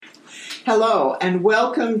Hello, and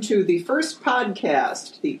welcome to the first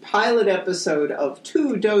podcast, the pilot episode of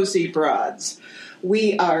Two Dozy Broads.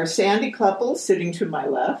 We are Sandy Kleppel, sitting to my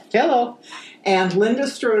left. Hello. And Linda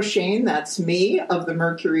Stroshane, that's me, of the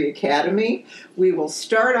Mercury Academy. We will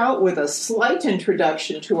start out with a slight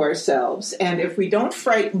introduction to ourselves, and if we don't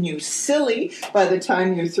frighten you silly by the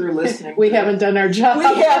time you're through listening... We haven't done our job. We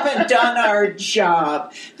haven't done our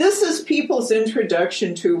job. This is people's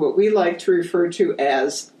introduction to what we like to refer to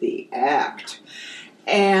as the act.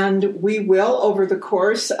 And we will, over the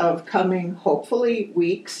course of coming, hopefully,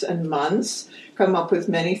 weeks and months, come up with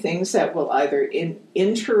many things that will either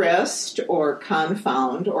interest or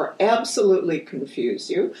confound or absolutely confuse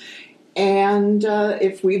you. And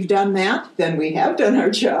if we've done that, then we have done our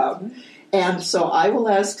job. And so I will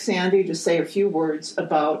ask Sandy to say a few words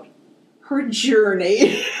about her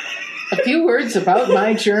journey. A few words about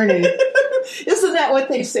my journey. Isn't that what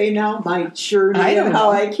they say now? My journey and how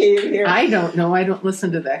I came here. I don't know. I don't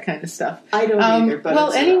listen to that kind of stuff. I don't either. But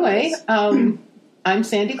well, anyway, I'm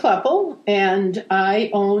Sandy Kleppel, and I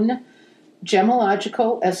own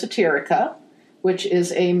Gemological Esoterica, which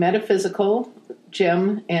is a metaphysical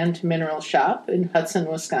gem and mineral shop in Hudson,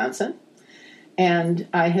 Wisconsin. And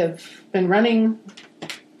I have been running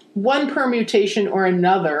one permutation or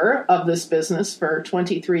another of this business for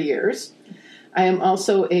 23 years. I am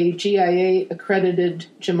also a GIA accredited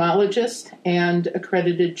gemologist and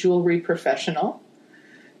accredited jewelry professional.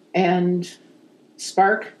 And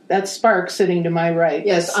Spark, that's Spark sitting to my right.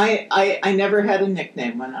 Yes, I never had a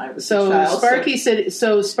nickname when I was a child.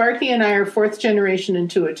 Sparky and I are fourth generation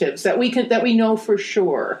intuitives that we know for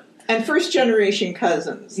sure. And first generation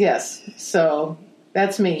cousins. Yes. So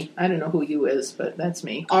that's me. I don't know who you is, but that's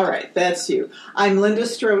me. All right, that's you. I'm Linda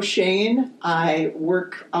Stroshane. I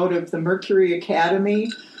work out of the Mercury Academy,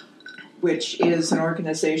 which is an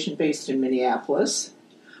organization based in Minneapolis.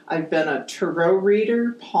 I've been a tarot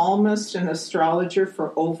reader, palmist, and astrologer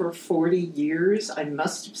for over 40 years. I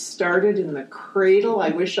must have started in the cradle. I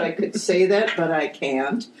wish I could say that, but I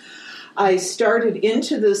can't. I started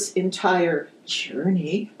into this entire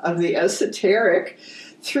journey of the esoteric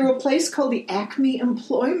through a place called the Acme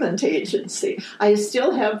Employment Agency. I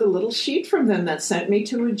still have the little sheet from them that sent me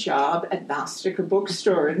to a job at Gnostica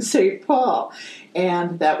Bookstore in St. Paul.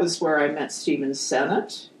 And that was where I met Stephen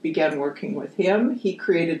Sennett, began working with him. He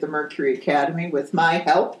created the Mercury Academy with my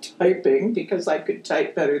help typing, because I could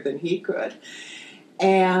type better than he could.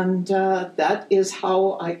 And that is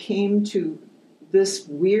how I came to this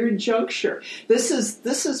weird juncture. This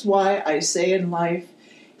is why I say in life,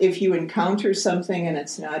 if you encounter something and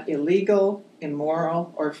it's not illegal,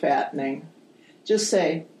 immoral, or fattening, just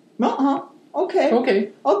say, okay,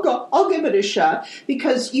 I'll give it a shot,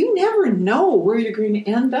 because you never know where you're going to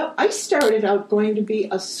end up. I started out going to be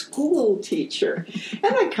a school teacher,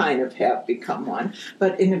 and I kind of have become one,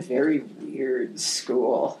 but in a very weird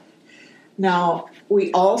school. Now,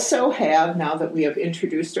 we also have, now that we have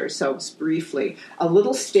introduced ourselves briefly, a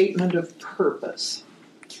little statement of purpose,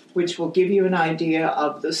 which will give you an idea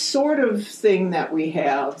of the sort of thing that we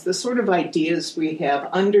have, the sort of ideas we have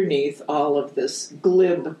underneath all of this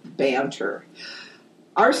glib banter.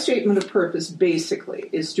 Our statement of purpose, basically,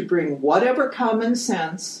 is to bring whatever common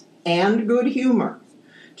sense and good humor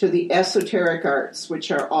to the esoteric arts, which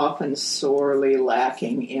are often sorely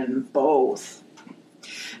lacking in both.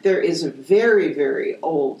 There is a very, very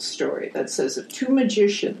old story that says if two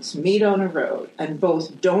magicians meet on a road and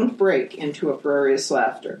both don't break into uproarious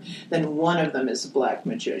laughter, then one of them is a black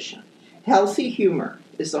magician. Healthy humor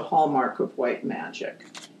is a hallmark of white magic.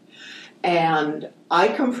 And I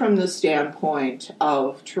come from the standpoint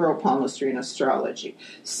of tarot palmistry and astrology.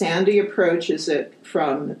 Sandy approaches it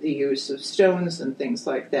from the use of stones and things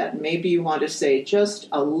like that. Maybe you want to say just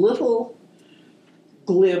a little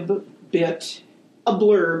glib bit, a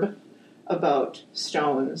blurb about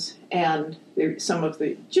stones and some of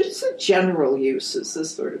the just the general uses,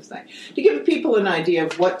 this sort of thing, to give people an idea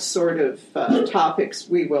of what sort of topics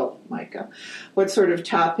we will, what sort of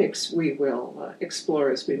topics we will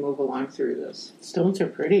explore as we move along through this. Stones are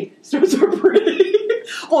pretty. Stones are pretty.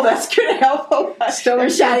 Well, that's going to help.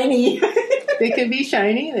 They're shiny. They can be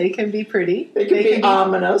shiny. They can be pretty. They can be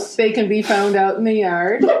ominous. They can be found out in the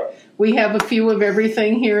yard. We have a few of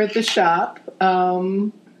everything here at the shop.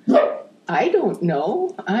 I don't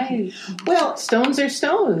know. Stones are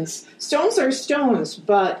stones. Stones are stones,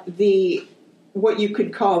 but what you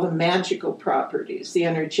could call the magical properties, the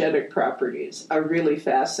energetic properties, are really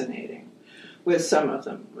fascinating with some of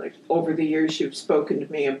them. Like over the years, you've spoken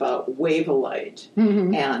to me about Wavelite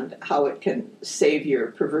and how it can save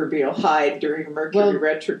your proverbial hide during Mercury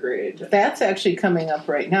retrograde. That's actually coming up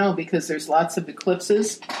right now because there's lots of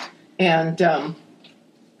eclipses. And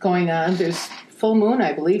going on, there's full moon,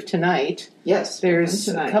 I believe, tonight. Yes. There's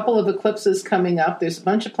tonight. a couple of eclipses coming up. There's a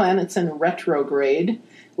bunch of planets in retrograde,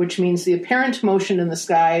 which means the apparent motion in the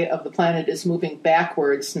sky of the planet is moving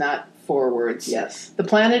backwards, not forwards. Yes. The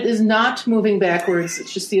planet is not moving backwards.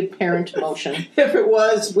 It's just the apparent motion. If it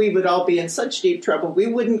was, we would all be in such deep trouble. We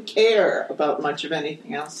wouldn't care about much of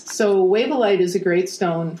anything else. So Wavellite is a great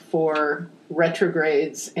stone for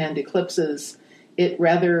retrogrades and eclipses. It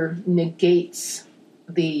rather negates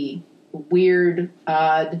the weird,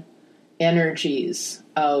 odd energies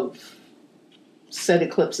of said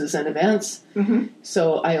eclipses and events. Mm-hmm.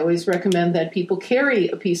 So I always recommend that people carry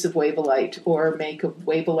a piece of Wavellite or make a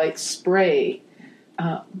Wavellite spray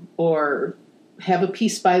or have a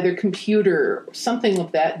piece by their computer, something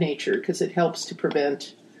of that nature, because it helps to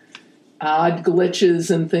prevent odd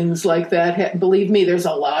glitches and things like that. Believe me, there's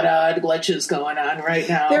a lot of odd glitches going on right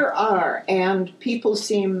now. There are, and people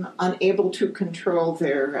seem unable to control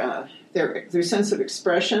their sense of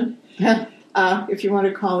expression, if you want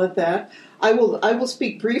to call it that. I will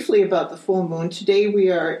speak briefly about the full moon. Today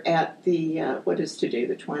we are at the, what is today,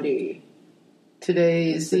 the 20?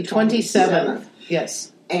 Today is the 27th.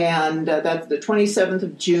 Yes. And that's the 27th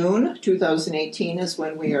of June, 2018 is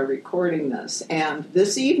when we are recording this. And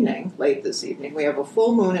this evening, late this evening, we have a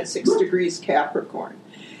full moon at 6 degrees Capricorn.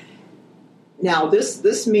 Now,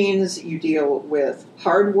 this means you deal with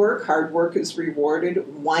hard work. Hard work is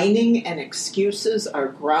rewarded. Whining and excuses are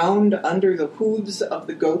ground under the hooves of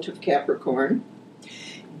the goat of Capricorn.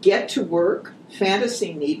 Get to work.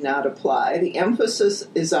 Fantasy need not apply. The emphasis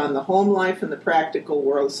is on the home life and the practical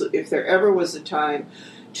world. So if there ever was a time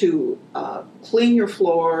to clean your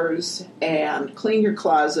floors and clean your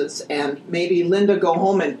closets and maybe, Linda, go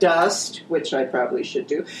home and dust, which I probably should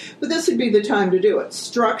do, but this would be the time to do it.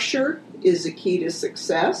 Structure is the key to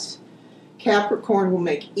success. Capricorn will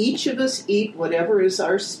make each of us eat whatever is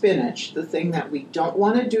our spinach, the thing that we don't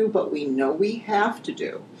want to do but we know we have to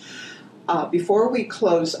do. Before we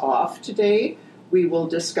close off today, we will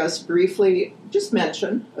discuss briefly, just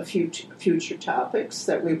mention a few future topics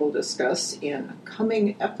that we will discuss in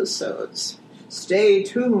coming episodes. Stay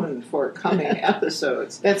tuned for coming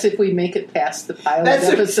episodes. That's if we make it past the pilot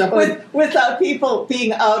episode. Without people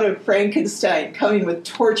being out of Frankenstein, coming with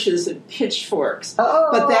torches and pitchforks. Oh.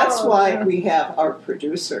 But that's why we have our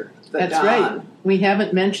producer, the That's Don. right. We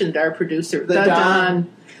haven't mentioned our producer, The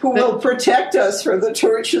Don, who will protect us from the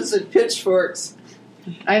torches and pitchforks.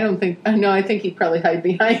 I think he'd probably hide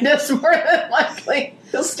behind us more than likely.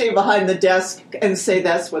 He'll stay behind the desk and say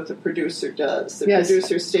that's what the producer does. The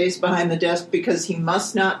producer stays behind the desk because he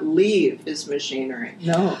must not leave his machinery.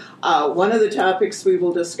 No. One of the topics we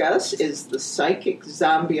will discuss is the psychic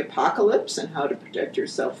zombie apocalypse and how to protect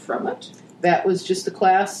yourself from it. That was just a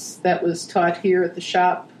class that was taught here at the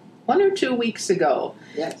shop 1 or 2 weeks ago.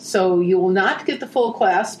 Yes. So you will not get the full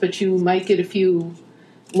class, but you might get a few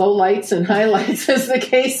lowlights and highlights, as the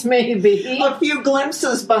case may be. A few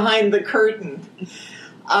glimpses behind the curtain.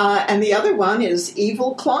 And the other one is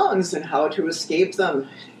evil clowns and how to escape them.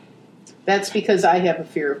 That's because I have a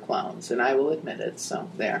fear of clowns, and I will admit it, so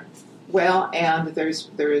there. Well, and there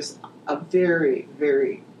is a very,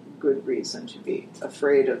 very good reason to be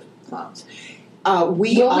afraid of clowns. Will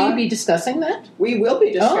we be discussing that? We will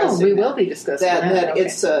be discussing we will be discussing that. Okay.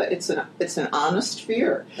 It's an honest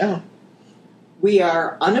fear. Oh. We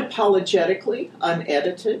are unapologetically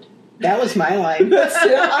unedited. That was my line. That's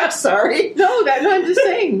it. I'm sorry. No, I'm just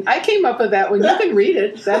saying. I came up with that one. You can read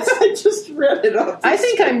it. I just read it off. I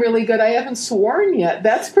think I'm really good. I haven't sworn yet.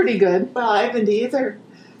 That's pretty good. Well, I haven't either.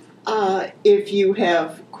 If you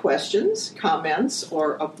have questions, comments,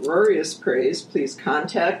 or uproarious praise, please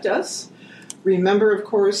contact us. Remember, of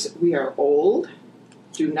course, we are old.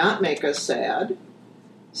 Do not make us sad.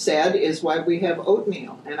 Sad is why we have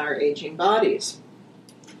oatmeal and our aging bodies.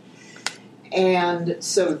 And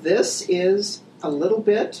so this is a little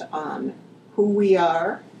bit on who we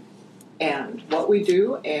are and what we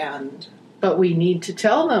do. But we need to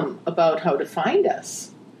tell them about how to find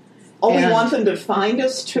us. Oh, we want them to find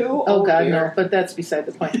us too? Oh God, dear. no! But that's beside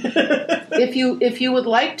the point. If you would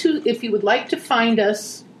like to find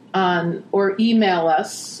us on or email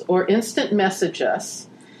us or instant message us,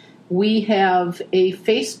 we have a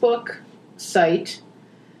Facebook site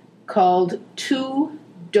called Two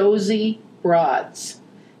Dozy Broads,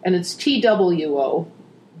 and it's TWO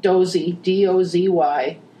Dozy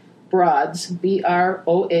DOZY Broads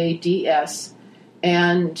BROADS,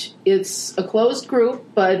 and it's a closed group.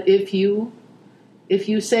 But if you if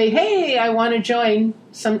you say, hey, I want to join,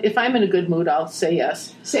 if I'm in a good mood, I'll say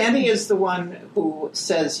yes. Sandy is the one who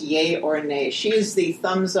says yay or nay. She is the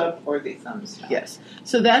thumbs up or the thumbs down. Yes.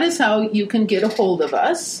 So that is how you can get a hold of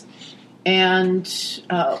us. And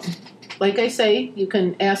like I say, you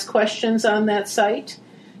can ask questions on that site.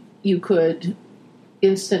 You could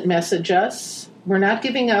instant message us. We're not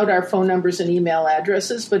giving out our phone numbers and email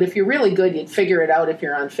addresses, but if you're really good, you'd figure it out if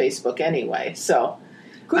you're on Facebook anyway. So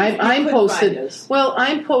I'm posted. Well,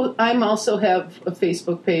 I'm also have a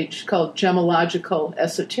Facebook page called Gemological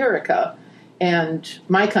Esoterica, and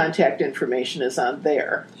my contact information is on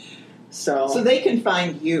there. So they can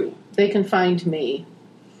find you. They can find me.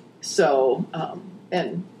 So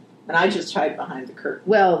and I just hide behind the curtain.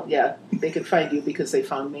 Well, yeah, they can find you because they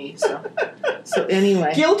found me. So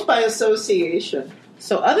anyway, guilt by association.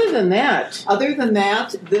 So other than that,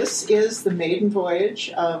 this is the maiden voyage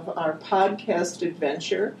of our podcast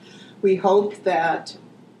adventure. We hope that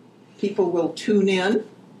people will tune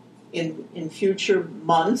in future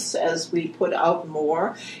months as we put out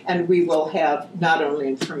more, and we will have not only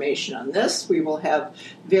information on this, we will have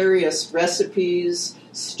various recipes,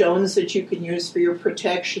 stones that you can use for your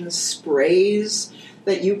protection, sprays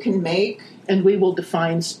that you can make. And we will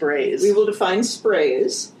define sprays.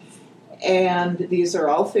 And these are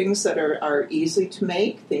all things that are easy to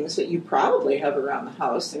make, things that you probably have around the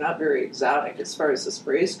house. They're not very exotic as far as the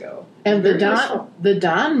sprays go. And the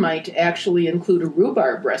Don might actually include a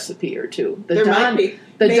rhubarb recipe or two. Don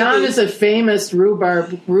is a famous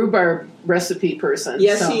rhubarb recipe person.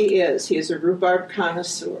 Yes, he is. He is a rhubarb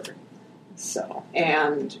connoisseur. So,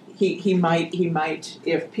 and he might,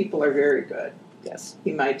 if people are very good, yes,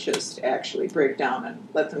 he might just actually break down and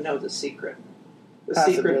let them know the secret.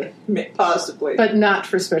 Possibly. But not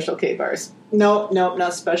for special K-bars. No,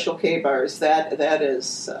 not special K-bars. That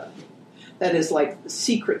is like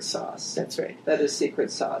secret sauce. That's right. That is secret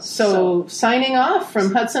sauce. So signing off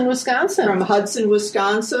from Hudson, Wisconsin. From Hudson,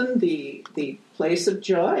 Wisconsin, the place of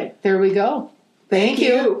joy. There we go. Thank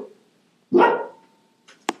you.